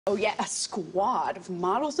Oh yeah, a squad of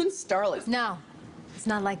models and starlets. No, it's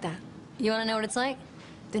not like that. You want to know what it's like?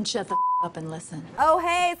 Then shut the up and listen. Oh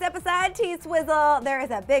hey, step aside, T-Swizzle. There is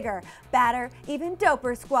a bigger, badder, even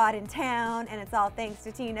doper squad in town, and it's all thanks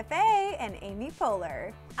to Tina Fey and Amy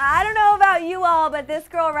Poehler. I don't know about you all, but this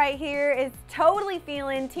girl right here is totally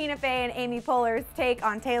feeling Tina Fey and Amy Poehler's take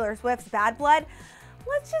on Taylor Swift's Bad Blood.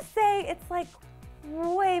 Let's just say it's like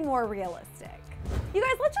way more realistic. You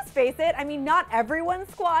guys, let's just face it, I mean, not everyone's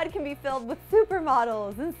squad can be filled with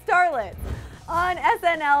supermodels and starlets. On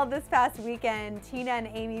SNL this past weekend, Tina and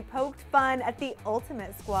Amy poked fun at the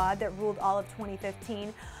ultimate squad that ruled all of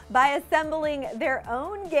 2015 by assembling their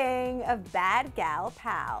own gang of bad gal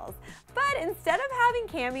pals. But instead of having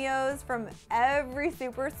cameos from every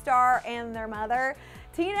superstar and their mother,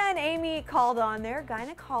 Tina and Amy called on their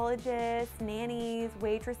gynecologists, nannies,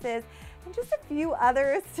 waitresses, and just a few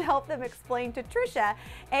others to help them explain to Tricia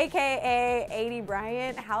AKA Aidy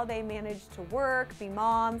Bryant how they managed to work, be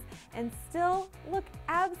moms, and still look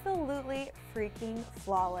absolutely freaking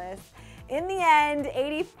flawless. In the end,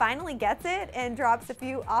 Aidy finally gets it and drops a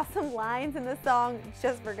few awesome lines in the song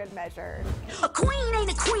just for good measure. A queen ain't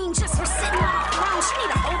a queen just for sitting on a throne. She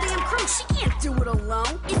need a whole damn crew, she can't do it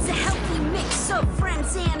alone. It's a healthy mix of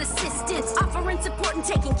friends and assistants, offering support and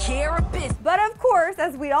taking care of business. But of course,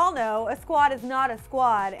 as we all know, a squad is not a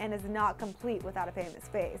squad and is not complete without a famous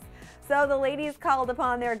face. So the ladies called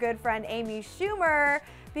upon their good friend Amy Schumer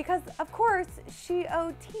because, of course, she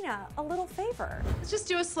owed Tina a little favor. Let's just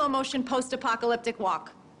do a slow motion post-apocalyptic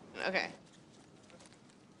walk. Okay.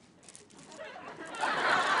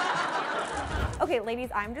 Okay, ladies,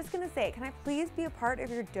 I'm just gonna say, can I please be a part of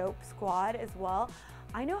your dope squad as well?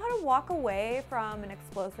 I know how to walk away from an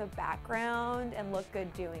explosive background and look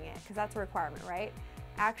good doing it, because that's a requirement, right?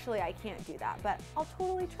 Actually, I can't do that, but I'll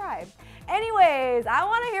totally try. Anyways, I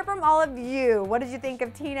want to hear from all of you. What did you think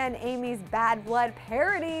of Tina and Amy's Bad Blood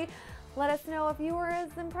parody? Let us know if you were as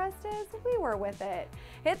impressed as we were with it.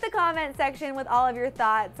 Hit the comment section with all of your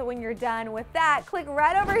thoughts. So when you're done with that, click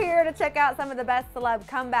right over here to check out some of the best celeb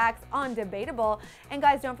comebacks on Debatable. And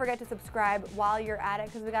guys, don't forget to subscribe while you're at it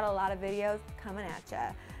because we got a lot of videos coming at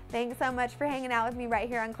you. Thanks so much for hanging out with me right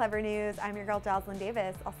here on Clevver News. I'm your girl, Jocelyn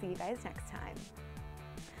Davis. I'll see you guys next time.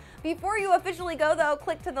 Before you officially go though,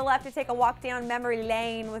 click to the left to take a walk down memory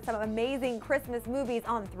lane with some amazing Christmas movies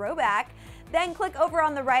on throwback. Then click over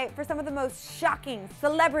on the right for some of the most shocking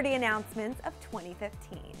celebrity announcements of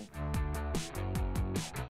 2015.